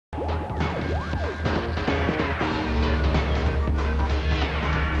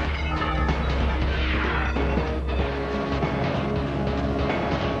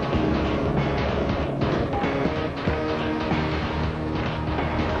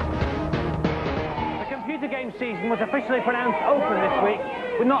game season was officially pronounced open this week,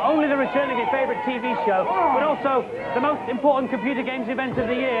 with not only the return of your favourite TV show, but also the most important computer games event of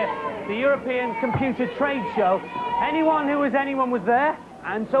the year, the European Computer Trade Show. Anyone who was anyone was there,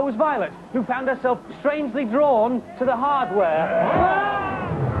 and so was Violet, who found herself strangely drawn to the hardware.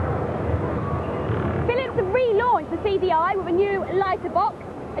 Philips have relaunched the CDI with a new lighter box,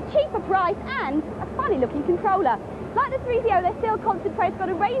 a cheaper price and a funny-looking controller. Like the 3DO, they're still concentrating on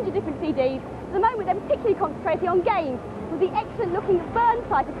a range of different CDs. At the moment, they're particularly concentrating on games, with the excellent-looking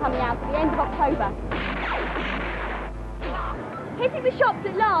Burnside coming out at the end of October. Hitting the shops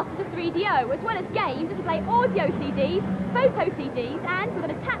at last is the 3DO, as well as games that play audio CDs, photo CDs, and with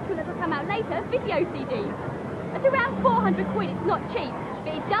an attachment that will come out later, video CDs. At around 400 quid, it's not cheap,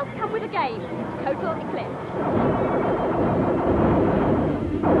 but it does come with a game, Total Eclipse.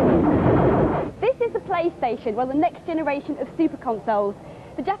 This is the PlayStation, well, the next generation of super consoles.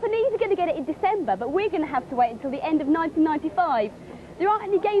 The Japanese are going to get it in December, but we're going to have to wait until the end of 1995. There aren't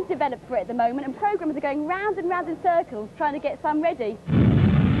any games developed for it at the moment, and programmers are going round and round in circles trying to get some ready.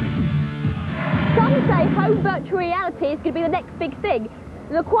 Some say home virtual reality is going to be the next big thing.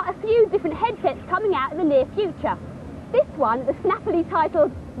 There are quite a few different headsets coming out in the near future. This one, the snappily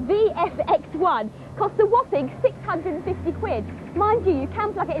titled VFX1, costs a whopping 650 quid. Mind you, you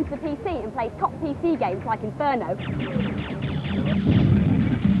can plug it into the PC and play top PC games like Inferno.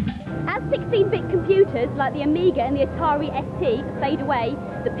 As 16-bit computers like the Amiga and the Atari ST fade away,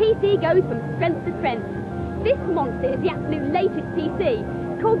 the PC goes from strength to strength. This monster is the absolute latest PC.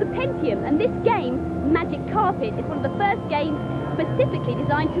 It's called the Pentium, and this game, Magic Carpet, is one of the first games specifically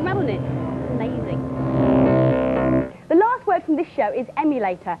designed to run on it. It's amazing. The last word from this show is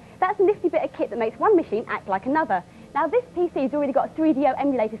emulator. That's a nifty bit of kit that makes one machine act like another. Now this PC's already got a 3DO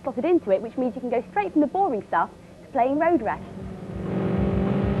emulator slotted into it, which means you can go straight from the boring stuff to playing Road Rash.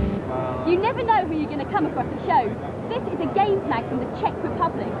 You never know who you're going to come across at shows. This is a game tag from the Czech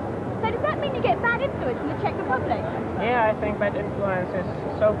Republic. So does that mean you get bad influence from the Czech Republic? Yeah, I think bad influence is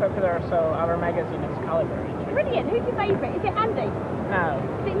so popular, so our magazine is calibrated. Brilliant. Who's your favourite? Is it Andy? No.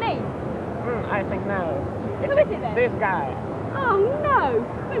 Is it me? I think no. Who is it then? This guy. Oh no!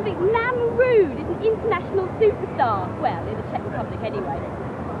 I think Namrud is an international superstar. Well, in the Czech Republic anyway.